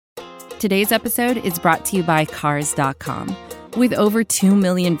Today's episode is brought to you by Cars.com. With over 2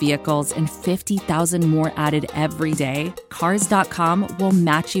 million vehicles and 50,000 more added every day, Cars.com will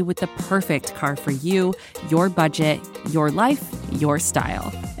match you with the perfect car for you, your budget, your life, your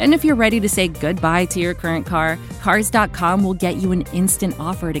style. And if you're ready to say goodbye to your current car, Cars.com will get you an instant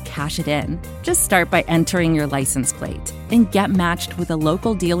offer to cash it in. Just start by entering your license plate and get matched with a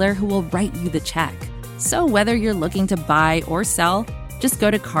local dealer who will write you the check. So whether you're looking to buy or sell, just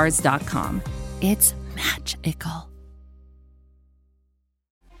go to Cars.com. It's magical.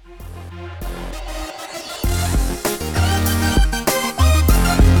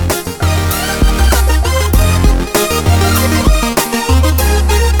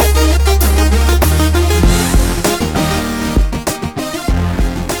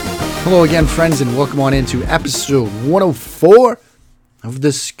 Hello again, friends, and welcome on into episode 104 of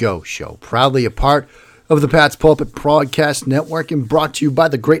the Scho Show. Proudly a part of the Pat's Pulpit Broadcast Network and brought to you by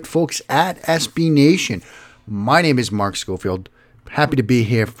the great folks at SB Nation. My name is Mark Schofield. Happy to be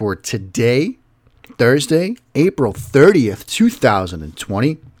here for today, Thursday, April 30th,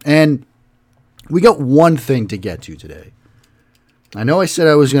 2020. And we got one thing to get to today. I know I said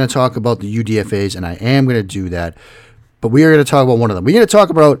I was going to talk about the UDFAs, and I am going to do that. But we are going to talk about one of them. We're going to talk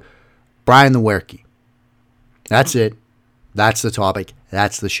about Brian Lewerke. That's it. That's the topic.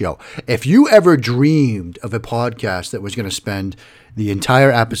 That's the show. If you ever dreamed of a podcast that was going to spend the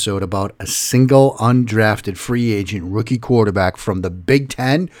entire episode about a single undrafted free agent rookie quarterback from the Big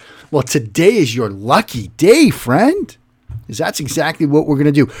Ten, well, today is your lucky day, friend. Because that's exactly what we're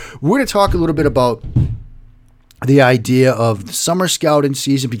going to do. We're going to talk a little bit about the idea of the summer scouting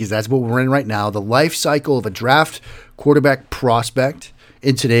season, because that's what we're in right now, the life cycle of a draft quarterback prospect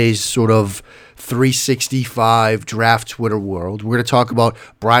in today's sort of 365 draft Twitter world. We're going to talk about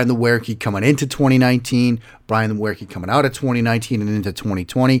Brian Lewerke coming into 2019, Brian Lewerke coming out of 2019 and into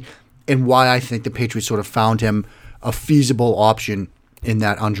 2020, and why I think the Patriots sort of found him a feasible option in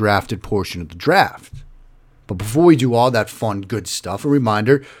that undrafted portion of the draft. But before we do all that fun, good stuff, a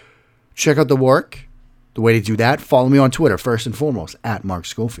reminder, check out the work. The way to do that, follow me on Twitter, first and foremost, at Mark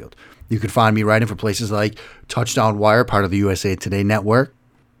Schofield. You can find me writing for places like Touchdown Wire, part of the USA Today Network,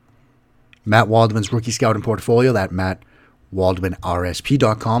 Matt Waldman's Rookie Scouting Portfolio, that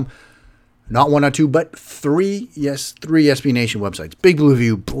MattWaldmanRSP.com. Not one or two, but three SB Nation websites. Big Blue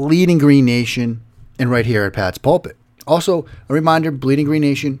View, Bleeding Green Nation, and right here at Pat's Pulpit. Also, a reminder, Bleeding Green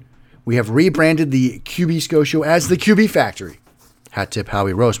Nation, we have rebranded the QB Scho Show as the QB Factory. Hat tip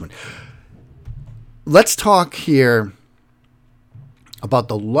Howie Roseman. Let's talk here about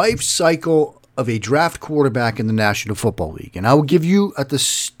the life cycle of a draft quarterback in the National Football League. And I will give you at the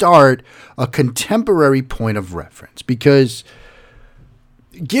start a contemporary point of reference, because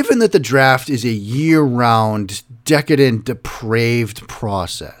given that the draft is a year-round, decadent, depraved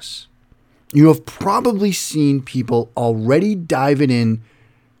process, you have probably seen people already diving in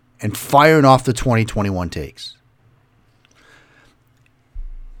and firing off the 2021 takes.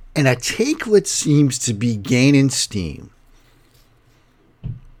 And a take that seems to be gaining steam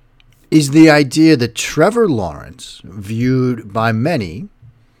is the idea that Trevor Lawrence, viewed by many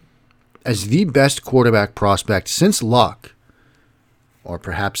as the best quarterback prospect since Luck, or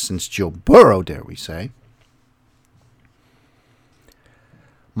perhaps since Joe Burrow, dare we say,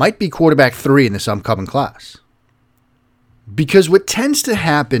 might be quarterback 3 in this upcoming class. Because what tends to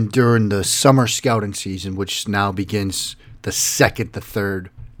happen during the summer scouting season, which now begins the second, the third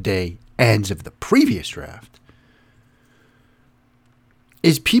day ends of the previous draft,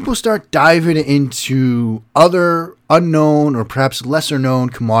 is people start diving into other unknown or perhaps lesser known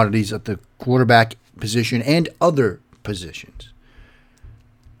commodities at the quarterback position and other positions.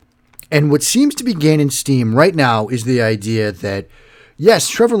 And what seems to be gaining steam right now is the idea that, yes,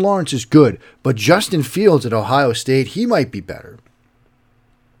 Trevor Lawrence is good, but Justin Fields at Ohio State, he might be better.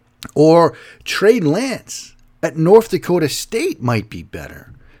 Or Trey Lance at North Dakota State might be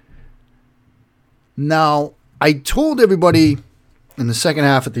better. Now, I told everybody in the second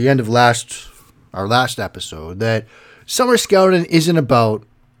half at the end of our last episode that summer scouting isn't about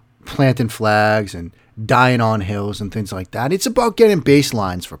planting flags and dying on hills and things like that. It's about getting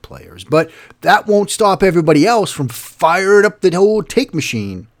baselines for players. But that won't stop everybody else from firing up the whole take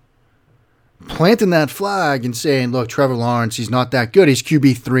machine, planting that flag and saying, look, Trevor Lawrence, he's not that good. He's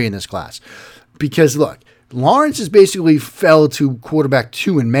QB3 in this class. Because, look, Lawrence has basically fell to quarterback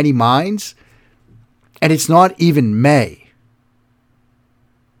 2 in many minds, and it's not even May.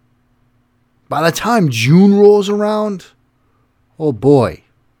 By the time June rolls around, oh boy,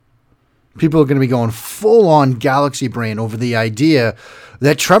 people are going to be going full-on galaxy brain over the idea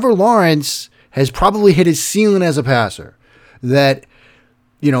that Trevor Lawrence has probably hit his ceiling as a passer, that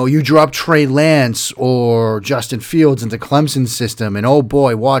You drop Trey Lance or Justin Fields into Clemson's system, and oh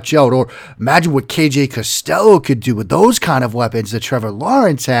boy, watch out. Or imagine what KJ Costello could do with those kind of weapons that Trevor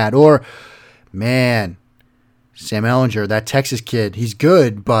Lawrence had. Or, man, Sam Ehlinger, that Texas kid, he's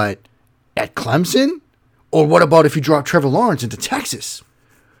good, but at Clemson? Or what about if you drop Trevor Lawrence into Texas?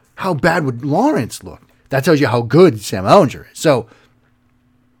 How bad would Lawrence look? That tells you how good Sam Ehlinger is. So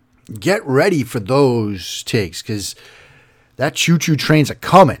get ready for those takes, because that choo-choo train's a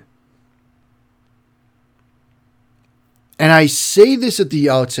coming. And I say this at the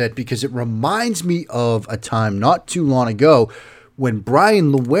outset because it reminds me of a time not too long ago when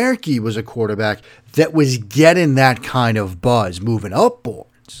Brian Lewerke was a quarterback that was getting that kind of buzz moving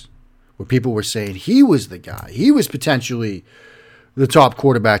upwards, where people were saying he was the guy. He was potentially the top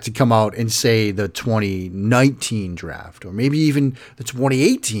quarterback to come out and say the 2019 draft, or maybe even the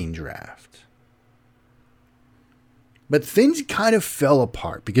 2018 draft. But things kind of fell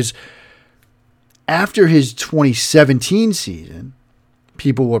apart because after his 2017 season,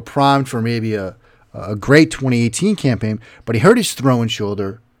 people were primed for maybe a great 2018 campaign, but he hurt his throwing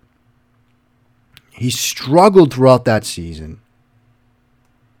shoulder. He struggled throughout that season.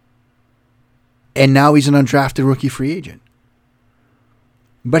 And now he's an undrafted rookie free agent.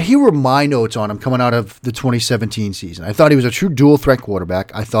 But here were my notes on him coming out of the 2017 season. I thought he was a true dual threat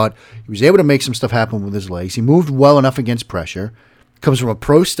quarterback. I thought he was able to make some stuff happen with his legs. He moved well enough against pressure. Comes from a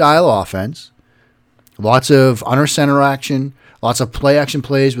pro-style offense. Lots of under center action. Lots of play action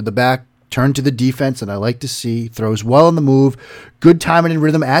plays with the back turned to the defense that I like to see. Throws well on the move. Good timing and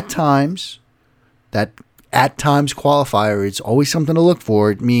rhythm at times. That at times qualifier, it's always something to look for.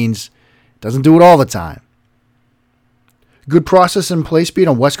 It means it doesn't do it all the time. Good process and play speed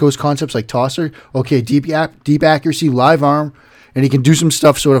on West Coast concepts like tosser. Okay, deep accuracy, live arm, and he can do some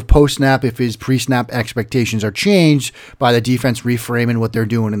stuff sort of post-snap if his pre-snap expectations are changed by the defense reframing what they're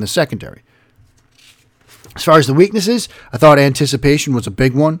doing in the secondary. As far as the weaknesses, I thought anticipation was a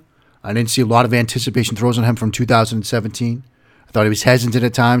big one. I didn't see a lot of anticipation throws on him from 2017. I thought he was hesitant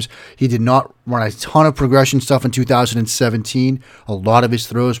at times. He did not run a ton of progression stuff in 2017. A lot of his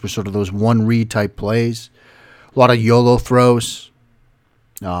throws were sort of those one-read type plays. A lot of YOLO throws.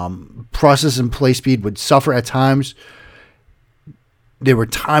 Process and play speed would suffer at times. There were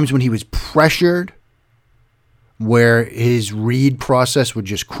times when he was pressured where his read process would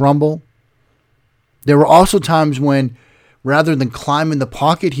just crumble. There were also times when, rather than climb in the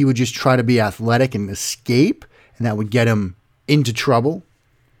pocket, he would just try to be athletic and escape, and that would get him into trouble.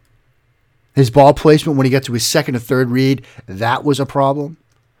 His ball placement when he got to his second or third read, that was a problem.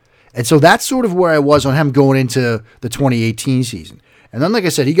 And so that's sort of where I was on him going into the 2018 season. And then, like I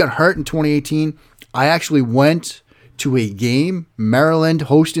said, he got hurt in 2018. I actually went to a game, Maryland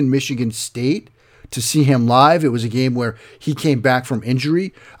hosting Michigan State, to see him live. It was a game where he came back from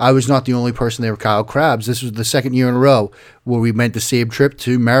injury. I was not the only person there with Kyle Krabs. This was the second year in a row where we made the same trip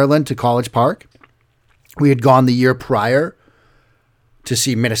to Maryland, to College Park. We had gone the year prior to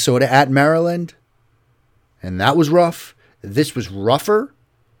see Minnesota at Maryland, and that was rough. This was rougher.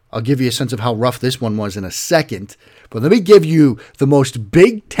 I'll give you a sense of how rough this one was in a second. But let me give you the most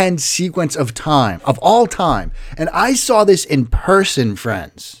Big Ten sequence of all time. And I saw this in person,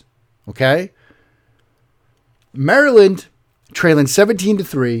 friends. Okay? Maryland, trailing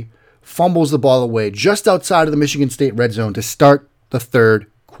 17-3, fumbles the ball away just outside of the Michigan State red zone to start the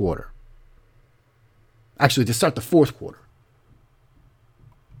third quarter. Actually, to start the fourth quarter.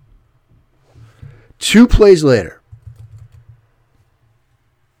 2 plays later,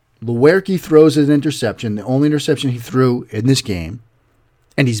 Lewerke throws an interception, the only interception he threw in this game,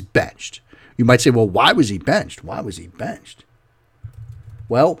 and he's benched. You might say, well, why was he benched?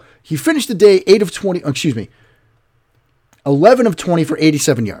 Well, he finished the day 11 of 20 for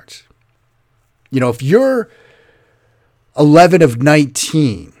 87 yards. If you're 11 of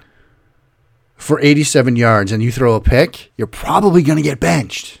 19 for 87 yards and you throw a pick, you're probably going to get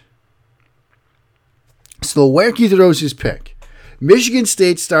benched. So Lewerke throws his pick. Michigan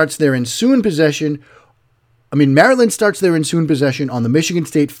State starts their ensuing possession. Maryland starts their ensuing possession on the Michigan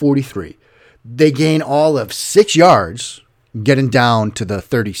State 43. They gain all of 6 yards, getting down to the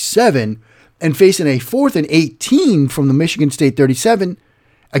 37, and facing a 4th and 18 from the Michigan State 37.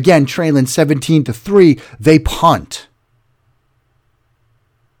 Again, trailing 17-3, they punt.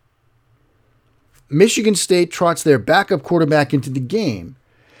 Michigan State trots their backup quarterback into the game,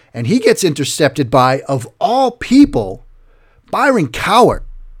 and he gets intercepted by, of all people, Byron Cowart.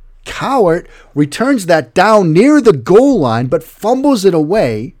 Cowart returns that down near the goal line, but fumbles it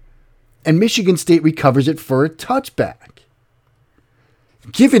away, and Michigan State recovers it for a touchback.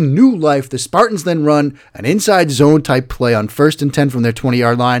 Given new life, the Spartans then run an inside zone type play on 1st and 10 from their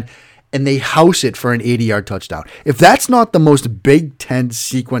 20-yard line, and they house it for an 80-yard touchdown. If that's not the most Big Ten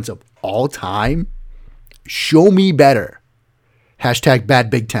sequence of all time, show me better. Hashtag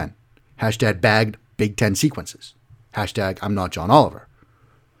bad Big Ten. Hashtag bad Big Ten sequences. Hashtag I'm not John Oliver.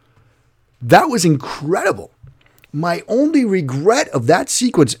 That was incredible. My only regret of that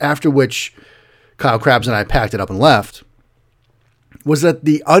sequence, after which Kyle Krabs and I packed it up and left, was that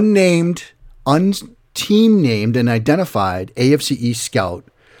the unnamed, team named and identified AFC East scout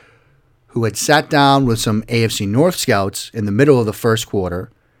who had sat down with some AFC North scouts in the middle of the first quarter,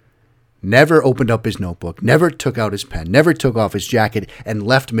 never opened up his notebook, never took out his pen, never took off his jacket, and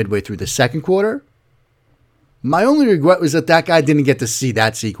left midway through the second quarter. My only regret was that guy didn't get to see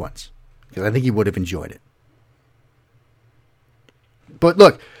that sequence, because I think he would have enjoyed it. But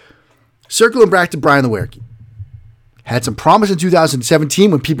look, circling back to Brian Lewerke. Had some promise in 2017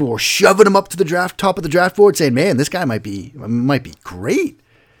 when people were shoving him up to the top of the draft board, saying, man, this guy might be great.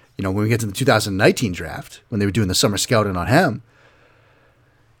 You know, when we get to the 2019 draft, when they were doing the summer scouting on him.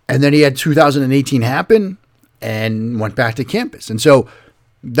 And then he had 2018 happen and went back to campus. And so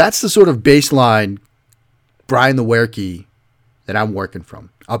that's the sort of baseline Brian Lewerke that I'm working from.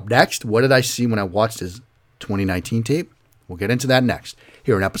 Up next, what did I see when I watched his 2019 tape? We'll get into that next,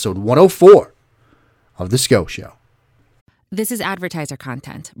 here in episode 104 of The Scho Show. This is advertiser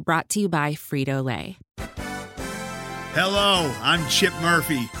content brought to you by Frito-Lay. Hello, I'm Chip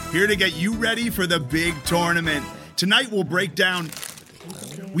Murphy, here to get you ready for the big tournament. Tonight we break down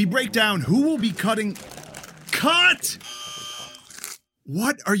who will be cutting. Cut!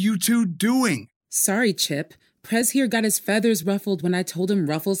 What are you two doing? Sorry, Chip. Prez here got his feathers ruffled when I told him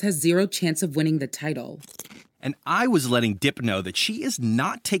Ruffles has zero chance of winning the title. And I was letting Dip know that she is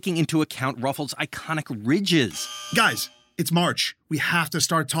not taking into account Ruffles' iconic ridges. Guys, it's March. We have to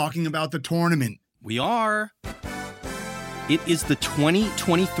start talking about the tournament. We are. It is the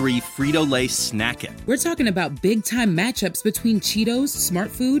 2023 Frito-Lay Snack It. We're talking about big-time matchups between Cheetos, Smart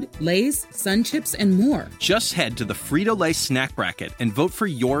Food, Lay's, Sun Chips, and more. Just head to the Frito-Lay Snack Bracket and vote for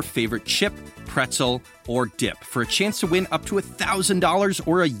your favorite chip, pretzel, or dip for a chance to win up to $1,000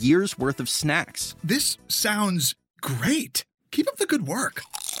 or a year's worth of snacks. This sounds great. Keep up the good work.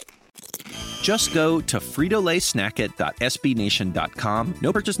 Just go to fritolaysnackit.sbnation.com.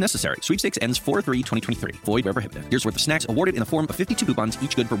 No purchase necessary. Sweepstakes ends 4/3/2023. Void where prohibited. Year's worth of snacks awarded in the form of 52 coupons,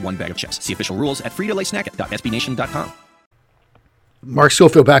 each good for one bag of chips. See official rules at fritolaysnackit.sbnation.com. Mark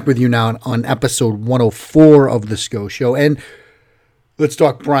Schofield back with you now on episode 104 of The Scho Show. And let's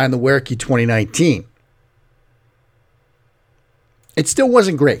talk Brian Lewerke 2019. It still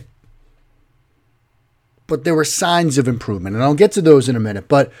wasn't great, but there were signs of improvement. And I'll get to those in a minute.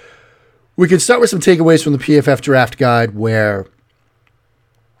 But we can start with some takeaways from the PFF draft guide, where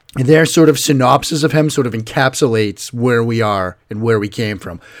their sort of synopsis of him sort of encapsulates where we are and where we came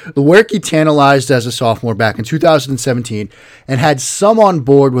from. Lewerke tantalized as a sophomore back in 2017 and had some on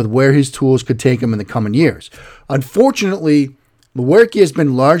board with where his tools could take him in the coming years. Unfortunately, Lewerke has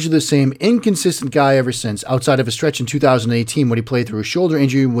been largely the same inconsistent guy ever since, outside of a stretch in 2018 when he played through a shoulder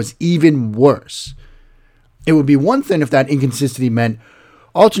injury was even worse. It would be one thing if that inconsistency meant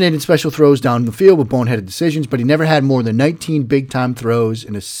alternated special throws down the field with boneheaded decisions, but he never had more than 19 big-time throws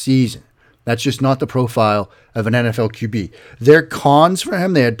in a season. That's just not the profile of an NFL QB. Their cons for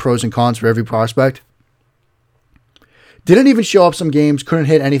him, they had pros and cons for every prospect. Didn't even show up some games, couldn't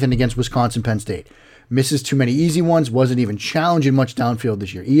hit anything against Wisconsin, Penn State. Misses too many easy ones, wasn't even challenging much downfield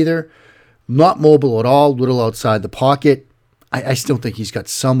this year either. Not mobile at all, little outside the pocket. I still think he's got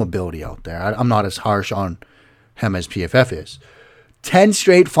some ability out there. I'm not as harsh on him as PFF is. 10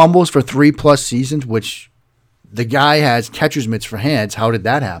 straight fumbles for 3+ seasons, which the guy has catcher's mitts for hands. How did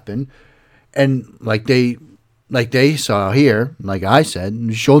that happen? And like they saw here, like I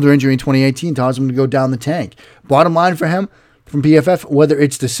said, shoulder injury in 2018 caused him to go down the tank. Bottom line for him, from PFF, whether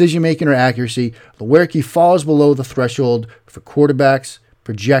it's decision-making or accuracy, Lewerke falls below the threshold for quarterbacks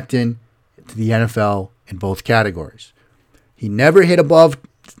projecting to the NFL in both categories. He never hit above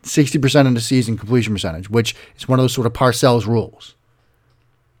 60% in the season completion percentage, which is one of those sort of Parcells rules.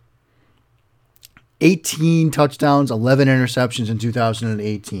 18 touchdowns, 11 interceptions in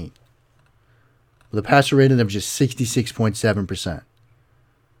 2018. With a passer rating of just 66.7%.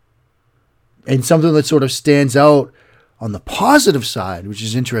 And something that sort of stands out on the positive side, which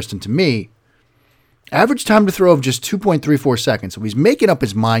is interesting to me, average time to throw of just 2.34 seconds. So he's making up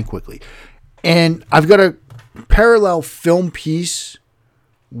his mind quickly. And I've got a parallel film piece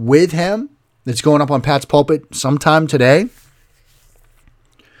with him that's going up on Pat's Pulpit sometime today.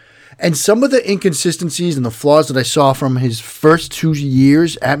 And some of the inconsistencies and the flaws that I saw from his first 2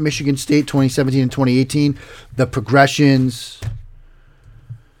 years at Michigan State, 2017 and 2018, the progressions,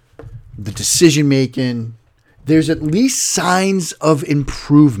 the decision-making, there's at least signs of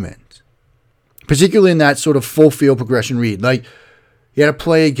improvement, particularly in that sort of full field progression read. Like, he had a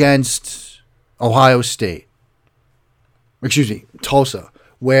play against Tulsa,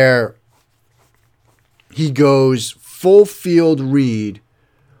 where he goes full field read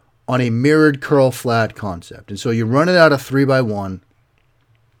on a mirrored curl flat concept. And so you run it out of 3x1.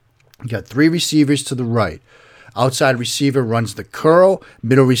 You got 3 receivers to the right. Outside receiver runs the curl.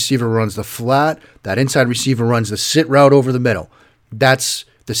 Middle receiver runs the flat. That inside receiver runs the sit route over the middle. That's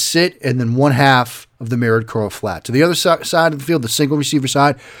the sit and then one half of the mirrored curl flat. To the other side of the field, the single receiver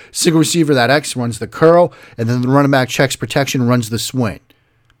side, single receiver, that X runs the curl, and then the running back checks protection, runs the swing.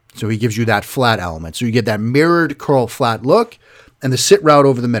 So he gives you that flat element. So you get that mirrored curl flat look and the sit route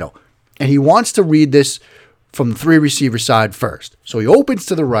over the middle. And he wants to read this from the 3 receiver side first. So he opens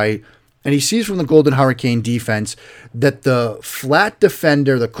to the right, and he sees from the Golden Hurricane defense that the flat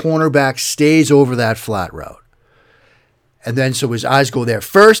defender, the cornerback, stays over that flat route. And then so his eyes go there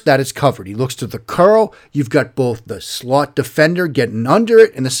first. That is covered. He looks to the curl. You've got both the slot defender getting under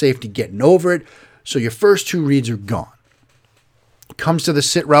it and the safety getting over it. So your first 2 reads are gone. Comes to the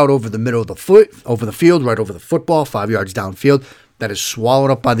sit route over the middle of the field, right over the football, 5 yards downfield. That is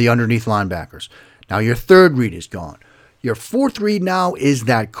swallowed up by the underneath linebackers. Now your third read is gone. Your fourth read now is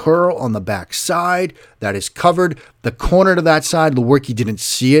that curl on the back side. That is covered. The corner to that side, Lewerke didn't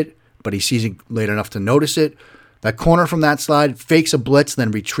see it, but he sees it late enough to notice it. That corner from that slide fakes a blitz, then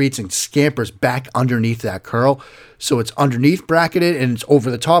retreats and scampers back underneath that curl. So it's underneath bracketed and it's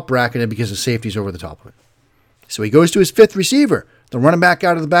over the top bracketed because the safety's over the top of it. So he goes to his 5th receiver. The running back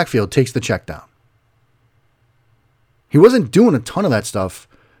out of the backfield takes the check down. He wasn't doing a ton of that stuff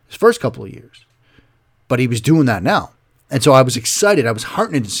his first couple of years, but he was doing that now. And so I was excited. I was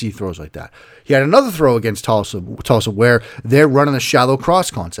heartened to see throws like that. He had another throw against Tulsa where they're running a shallow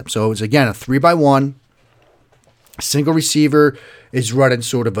cross concept. So it was, again, a 3x1. Single receiver is running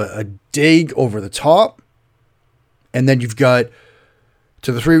sort of a dig over the top. And then you've got,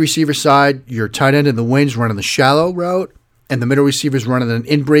 to the 3 receiver side, your tight end and the wings running the shallow route. And the middle receiver's running an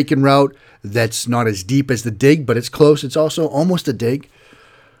in-breaking route that's not as deep as the dig, but it's close. It's also almost a dig.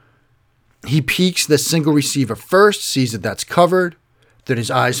 He peeks the single receiver first, sees that that's covered. Then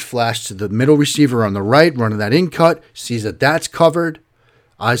his eyes flash to the middle receiver on the right, running that in cut, sees that that's covered.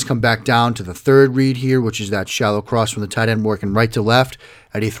 Eyes come back down to the third read here, which is that shallow cross from the tight end working right to left,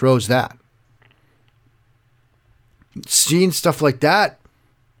 and he throws that. Seeing stuff like that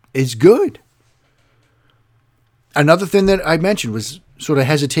is good. Another thing that I mentioned was sort of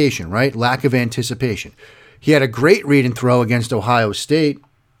hesitation, right? Lack of anticipation. He had a great read and throw against Ohio State.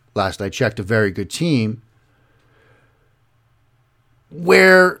 Last I checked, a very good team,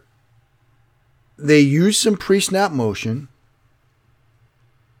 where they use some pre-snap motion.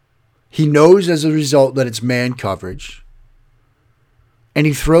 He knows as a result that it's man coverage, and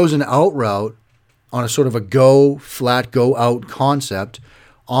he throws an out route on a sort of a go flat, go out concept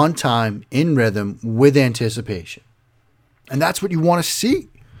on time, in rhythm, with anticipation. And that's what you want to see.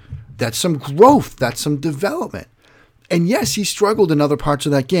 That's some growth. That's some development. And yes, he struggled in other parts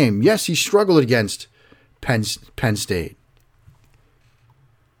of that game. Yes, he struggled against Penn State.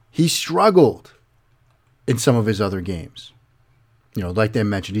 He struggled in some of his other games. You know, like they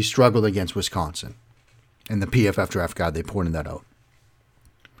mentioned, he struggled against Wisconsin. And the PFF draft guide, they pointed that out.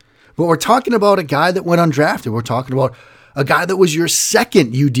 But we're talking about a guy that went undrafted. We're talking about a guy that was your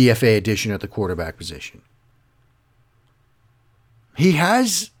second UDFA addition at the quarterback position. He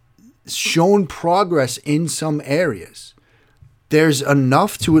has shown progress in some areas. There's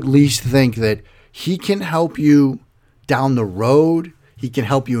enough to at least think that he can help you down the road. He can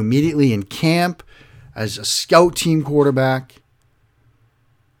help you immediately in camp as a scout team quarterback.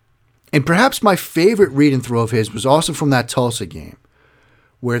 And perhaps my favorite read and throw of his was also from that Tulsa game,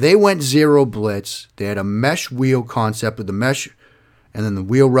 where they went zero blitz. They had a mesh wheel concept with the mesh and then the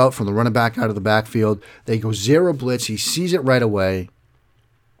wheel route from the running back out of the backfield. They go zero blitz. He sees it right away.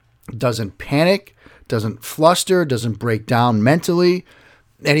 Doesn't panic, doesn't fluster, doesn't break down mentally.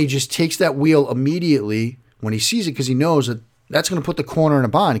 And he just takes that wheel immediately when he sees it because he knows that that's going to put the corner in a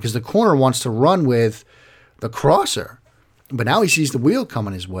bind because the corner wants to run with the crosser. But now he sees the wheel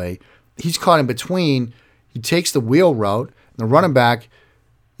coming his way. He's caught in between. He takes the wheel route. And the running back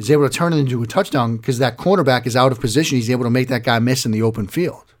is able to turn it into a touchdown because that cornerback is out of position. He's able to make that guy miss in the open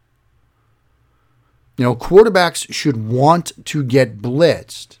field. You know, quarterbacks should want to get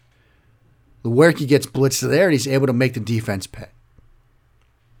blitzed. Lewerke gets blitzed there, and he's able to make the defense pay.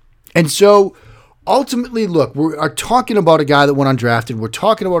 And so ultimately, look, we are talking about a guy that went undrafted. We're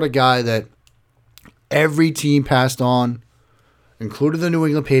talking about a guy that every team passed on, including the New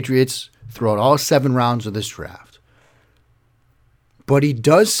England Patriots, throughout all 7 rounds of this draft. But he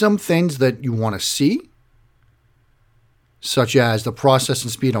does some things that you want to see, such as the process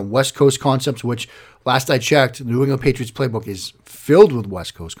and speed on West Coast concepts, which last I checked, the New England Patriots playbook is filled with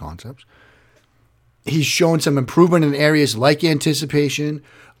West Coast concepts. He's shown some improvement in areas like anticipation,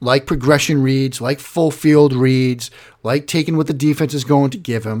 like progression reads, like full field reads, like taking what the defense is going to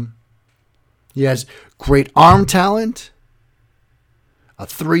give him. He has great arm talent, a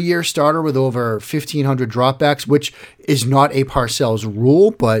 3-year starter with over 1,500 dropbacks, which is not a Parcells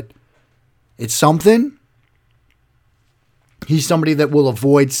rule, but it's something. He's somebody that will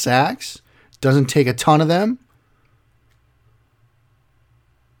avoid sacks, doesn't take a ton of them.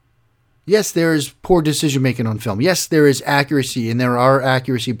 Yes, there is poor decision-making on film. Yes, there is accuracy, and there are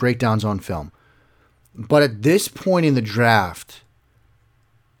accuracy breakdowns on film. But at this point in the draft,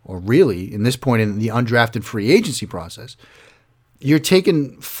 or really, in this point in the undrafted free agency process, you're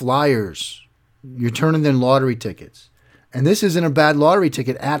taking flyers. You're turning in lottery tickets. And this isn't a bad lottery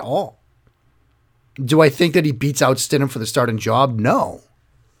ticket at all. Do I think that he beats out Stidham for the starting job? No.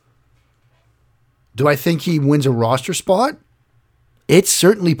 Do I think he wins a roster spot? It's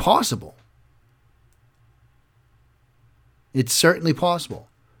certainly possible. It's certainly possible.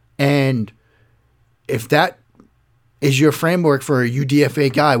 And if that is your framework for a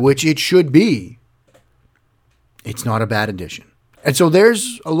UDFA guy, which it should be, it's not a bad addition. And so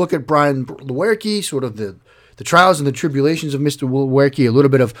there's a look at Brian Lewerke, sort of the trials and the tribulations of Mr. Lewerke, a little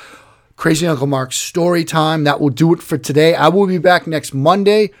bit of Crazy Uncle Mark's story time. That will do it for today. I will be back next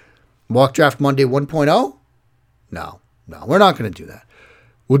Monday. Mock Draft Monday 1.0? No, we're not going to do that.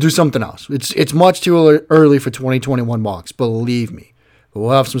 We'll do something else. It's much too early for 2021 mocks, believe me. But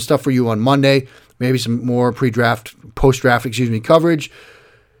we'll have some stuff for you on Monday, maybe some more post-draft coverage,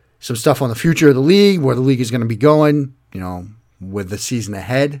 some stuff on the future of the league, where the league is going to be going, with the season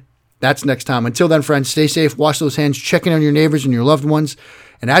ahead. That's next time. Until then, friends, stay safe, wash those hands, check in on your neighbors and your loved ones.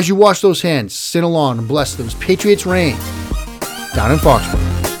 And as you wash those hands, sit along and bless those Patriots reign down in Foxborough.